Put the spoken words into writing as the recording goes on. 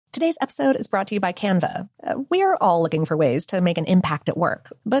Today's episode is brought to you by Canva. We're all looking for ways to make an impact at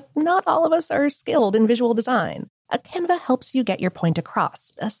work, but not all of us are skilled in visual design. Canva helps you get your point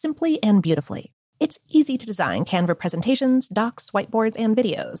across, simply and beautifully. It's easy to design Canva presentations, docs, whiteboards, and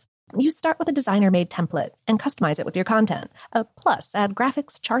videos. You start with a designer-made template and customize it with your content. Plus, add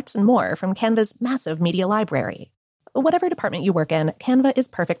graphics, charts, and more from Canva's massive media library. Whatever department you work in, Canva is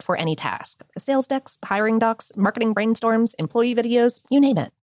perfect for any task. Sales decks, hiring docs, marketing brainstorms, employee videos, you name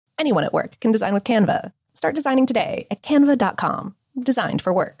it. Anyone at work can design with Canva. Start designing today at canva.com. Designed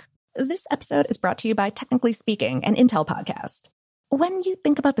for work. This episode is brought to you by Technically Speaking, an Intel podcast. When you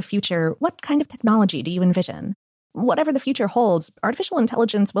think about the future, what kind of technology do you envision? Whatever the future holds, artificial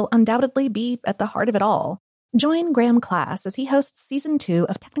intelligence will undoubtedly be at the heart of it all. Join Graham Class as he hosts Season 2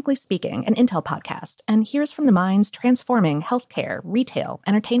 of Technically Speaking, an Intel podcast, and hears from the minds transforming healthcare, retail,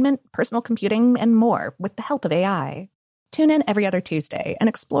 entertainment, personal computing, and more with the help of AI. Tune in every other Tuesday and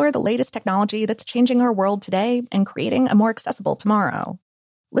explore the latest technology that's changing our world today and creating a more accessible tomorrow.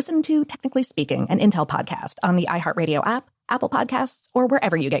 Listen to Technically Speaking, an Intel podcast on the iHeartRadio app, Apple Podcasts, or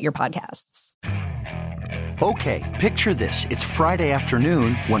wherever you get your podcasts. Okay, picture this. It's Friday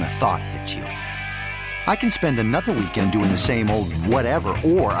afternoon when a thought hits you. I can spend another weekend doing the same old whatever,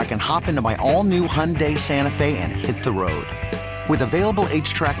 or I can hop into my all-new Hyundai Santa Fe and hit the road. With available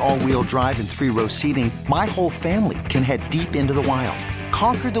H-Track all-wheel drive and 3-row seating, my whole family can head deep into the wild.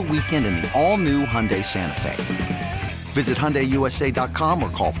 Conquer the weekend in the all-new Hyundai Santa Fe. Visit HyundaiUSA.com or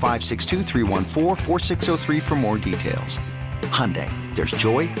call 562-314-4603 for more details. Hyundai, there's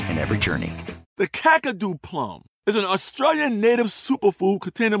joy in every journey. The Kakadu plum is an Australian native superfood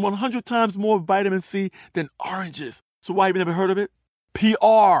containing 100 times more vitamin C than oranges. So why have you never heard of it?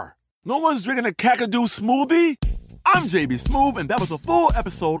 PR. No one's drinking a Kakadu smoothie? I'm JB Smoove, and that was a full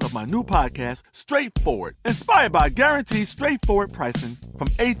episode of my new podcast, Straightforward, inspired by guaranteed straightforward pricing from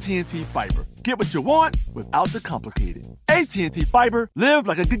AT&T Fiber. Get what you want without the complicated. AT&T Fiber, live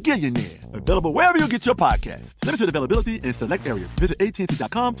like a gigillionaire. Available wherever you get your podcasts. Limited availability in select areas. Visit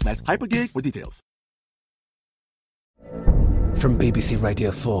AT&T.com/hypergig for details. From BBC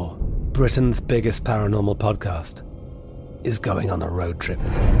Radio 4, Britain's biggest paranormal podcast is going on a road trip.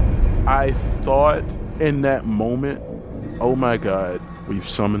 I thought in that moment, oh my God, we've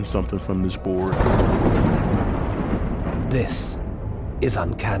summoned something from this board. This is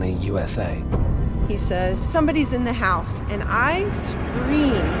Uncanny USA. He says, somebody's in the house, and I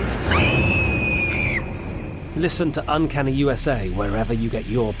screamed. Listen to Uncanny USA wherever you get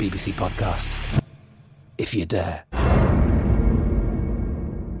your BBC podcasts, if you dare.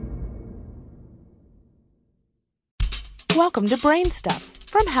 Welcome to Brainstuff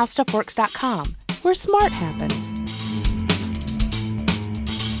from HowStuffWorks.com, where smart happens.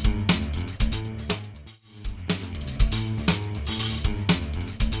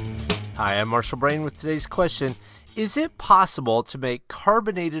 Hi, I'm Marshall Brain with today's question. Is it possible to make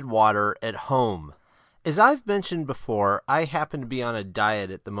carbonated water at home? As I've mentioned before, I happen to be on a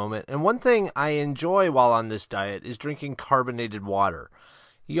diet at the moment, and one thing I enjoy while on this diet is drinking carbonated water.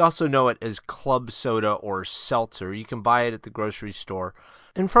 You also know it as club soda or seltzer. You can buy it at the grocery store.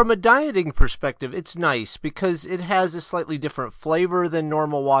 And from a dieting perspective, it's nice because it has a slightly different flavor than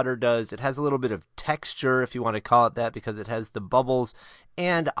normal water does. It has a little bit of texture, if you want to call it that, because it has the bubbles.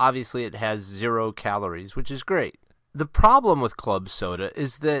 And obviously it has 0 calories, which is great. The problem with club soda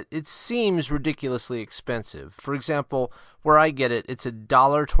is that it seems ridiculously expensive. For example, where I get it, it's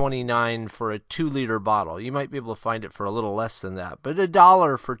 $1.29 for a 2-liter bottle. You might be able to find it for a little less than that, but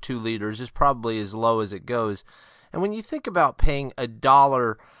 $1 for 2 liters is probably as low as it goes. And when you think about paying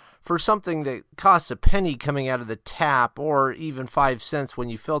 $1 for something that costs a penny coming out of the tap, or even 5 cents when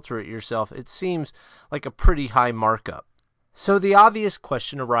you filter it yourself, it seems like a pretty high markup. So the obvious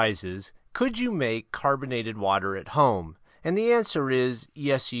question arises, could you make carbonated water at home? And the answer is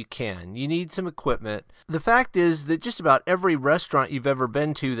yes, you can. You need some equipment. The fact is that just about every restaurant you've ever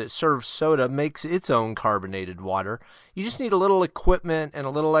been to that serves soda makes its own carbonated water. You just need a little equipment and a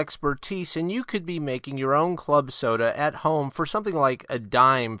little expertise, and you could be making your own club soda at home for something like a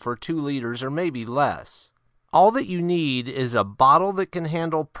dime for 2 liters or maybe less. All that you need is a bottle that can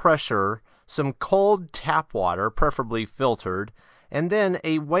handle pressure, some cold tap water, preferably filtered, and then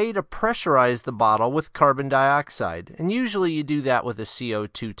a way to pressurize the bottle with carbon dioxide. And usually you do that with a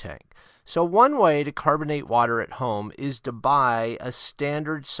CO2 tank. So one way to carbonate water at home is to buy a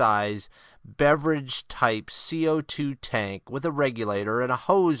standard size beverage type CO2 tank with a regulator and a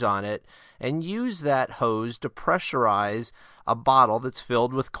hose on it, and use that hose to pressurize a bottle that's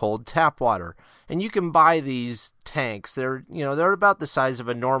filled with cold tap water. And you can buy these tanks. They're about the size of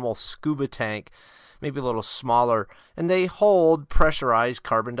a normal scuba tank, maybe a little smaller, and they hold pressurized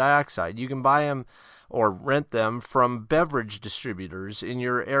carbon dioxide. You can buy them or rent them from beverage distributors in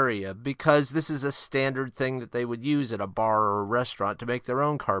your area because this is a standard thing that they would use at a bar or a restaurant to make their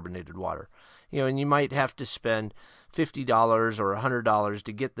own carbonated water. And you might have to spend $50 or $100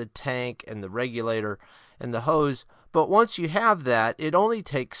 to get the tank and the regulator and the hose. But once you have that, it only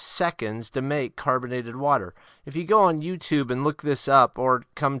takes seconds to make carbonated water. If you go on YouTube and look this up or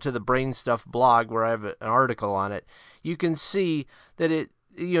come to the Brain Stuff blog where I have an article on it, you can see that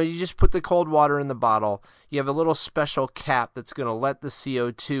you just put the cold water in the bottle. You have a little special cap that's going to let the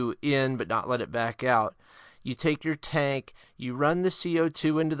CO2 in but not let it back out. You take your tank, you run the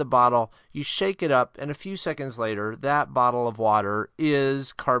CO2 into the bottle, you shake it up, and a few seconds later, that bottle of water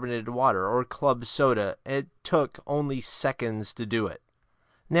is carbonated water or club soda. It took only seconds to do it.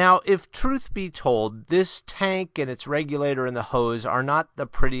 Now, if truth be told, this tank and its regulator and the hose are not the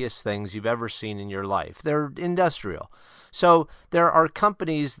prettiest things you've ever seen in your life. They're industrial. So there are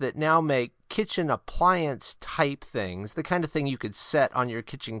companies that now make kitchen appliance type things, the kind of thing you could set on your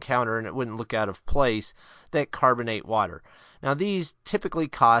kitchen counter and it wouldn't look out of place, that carbonate water. Now, these typically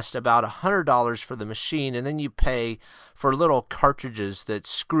cost about $100 for the machine, and then you pay for little cartridges that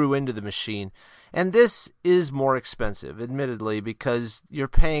screw into the machine. And this is more expensive, admittedly, because you're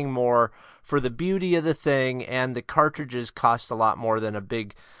paying more for the beauty of the thing, and the cartridges cost a lot more than a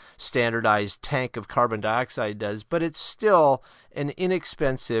big standardized tank of carbon dioxide does. But it's still an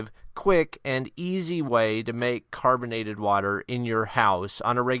inexpensive, quick, and easy way to make carbonated water in your house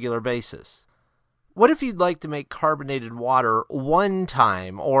on a regular basis. What if you'd like to make carbonated water one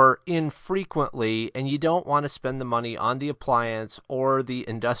time or infrequently and you don't want to spend the money on the appliance or the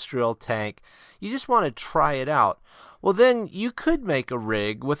industrial tank? You just want to try it out. Well, then you could make a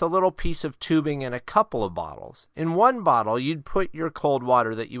rig with a little piece of tubing and a couple of bottles. In one bottle, you'd put your cold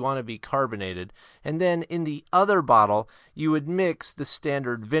water that you want to be carbonated, and then in the other bottle, you would mix the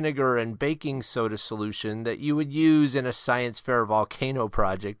standard vinegar and baking soda solution that you would use in a science fair volcano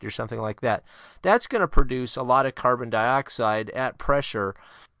project or something like that. That's going to produce a lot of carbon dioxide at pressure.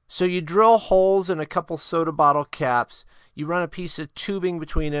 So you drill holes in a couple soda bottle caps, you run a piece of tubing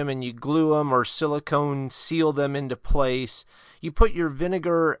between them and you glue them or silicone seal them into place. You put your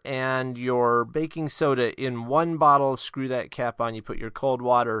vinegar and your baking soda in one bottle, screw that cap on. You put your cold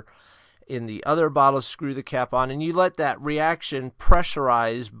water in the other bottle, screw the cap on, and you let that reaction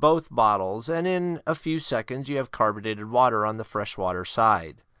pressurize both bottles. And in a few seconds, you have carbonated water on the freshwater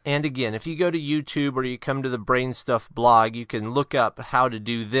side. And again, if you go to YouTube or you come to the Brain Stuff blog, you can look up how to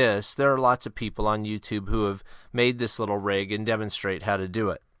do this. There are lots of people on YouTube who have made this little rig and demonstrate how to do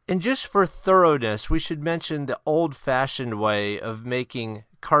it. And just for thoroughness, we should mention the old-fashioned way of making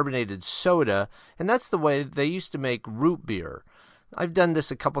carbonated soda, and that's the way they used to make root beer. I've done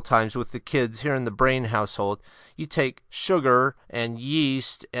this a couple times with the kids here in the Brain household. You take sugar and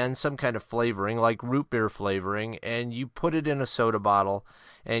yeast and some kind of flavoring, like root beer flavoring, and you put it in a soda bottle,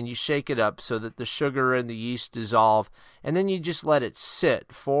 and you shake it up so that the sugar and the yeast dissolve, and then you just let it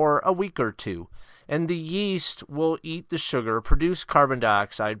sit for a week or two. And the yeast will eat the sugar, produce carbon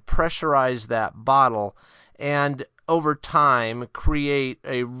dioxide, pressurize that bottle, and over time create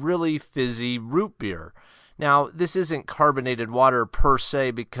a really fizzy root beer. Now, this isn't carbonated water per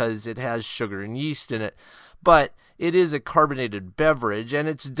se because it has sugar and yeast in it, but it is a carbonated beverage, and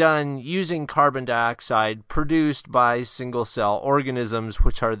it's done using carbon dioxide produced by single-cell organisms,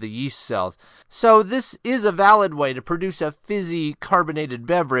 which are the yeast cells. So this is a valid way to produce a fizzy carbonated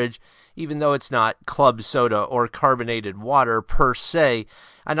beverage, even though it's not club soda or carbonated water per se.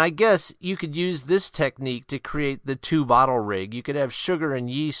 And I guess you could use this technique to create the two-bottle rig. You could have sugar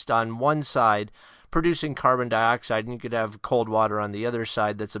and yeast on one side, producing carbon dioxide, and you could have cold water on the other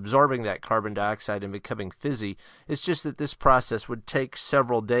side that's absorbing that carbon dioxide and becoming fizzy. It's just that this process would take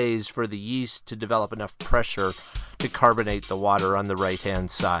several days for the yeast to develop enough pressure to carbonate the water on the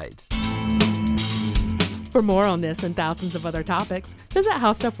right-hand side. For more on this and thousands of other topics, visit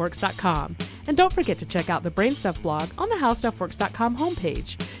HowStuffWorks.com. And don't forget to check out the Brainstuff blog on the HowStuffWorks.com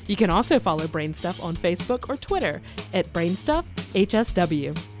homepage. You can also follow Brainstuff on Facebook or Twitter at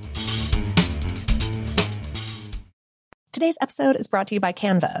BrainstuffHSW. Today's episode is brought to you by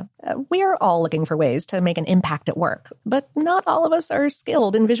Canva. We're all looking for ways to make an impact at work, but not all of us are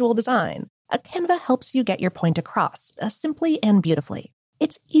skilled in visual design. Canva helps you get your point across, simply and beautifully.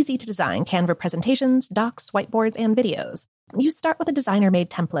 It's easy to design Canva presentations, docs, whiteboards, and videos. You start with a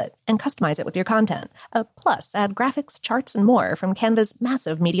designer-made template and customize it with your content. Plus, add graphics, charts, and more from Canva's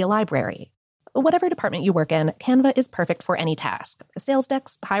massive media library. Whatever department you work in, Canva is perfect for any task. Sales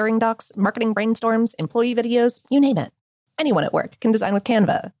decks, hiring docs, marketing brainstorms, employee videos, you name it. Anyone at work can design with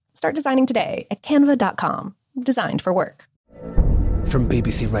Canva. Start designing today at canva.com. Designed for work. From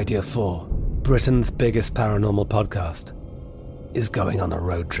BBC Radio 4, Britain's biggest paranormal podcast is going on a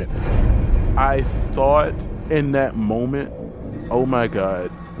road trip. I thought in that moment, oh my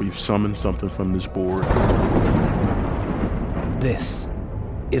God, we've summoned something from this board. This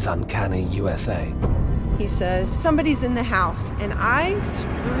is Uncanny USA. He says, somebody's in the house, and I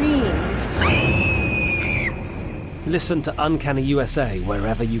screamed. Listen to Uncanny USA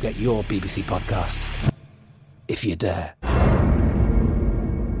wherever you get your BBC podcasts, if you dare.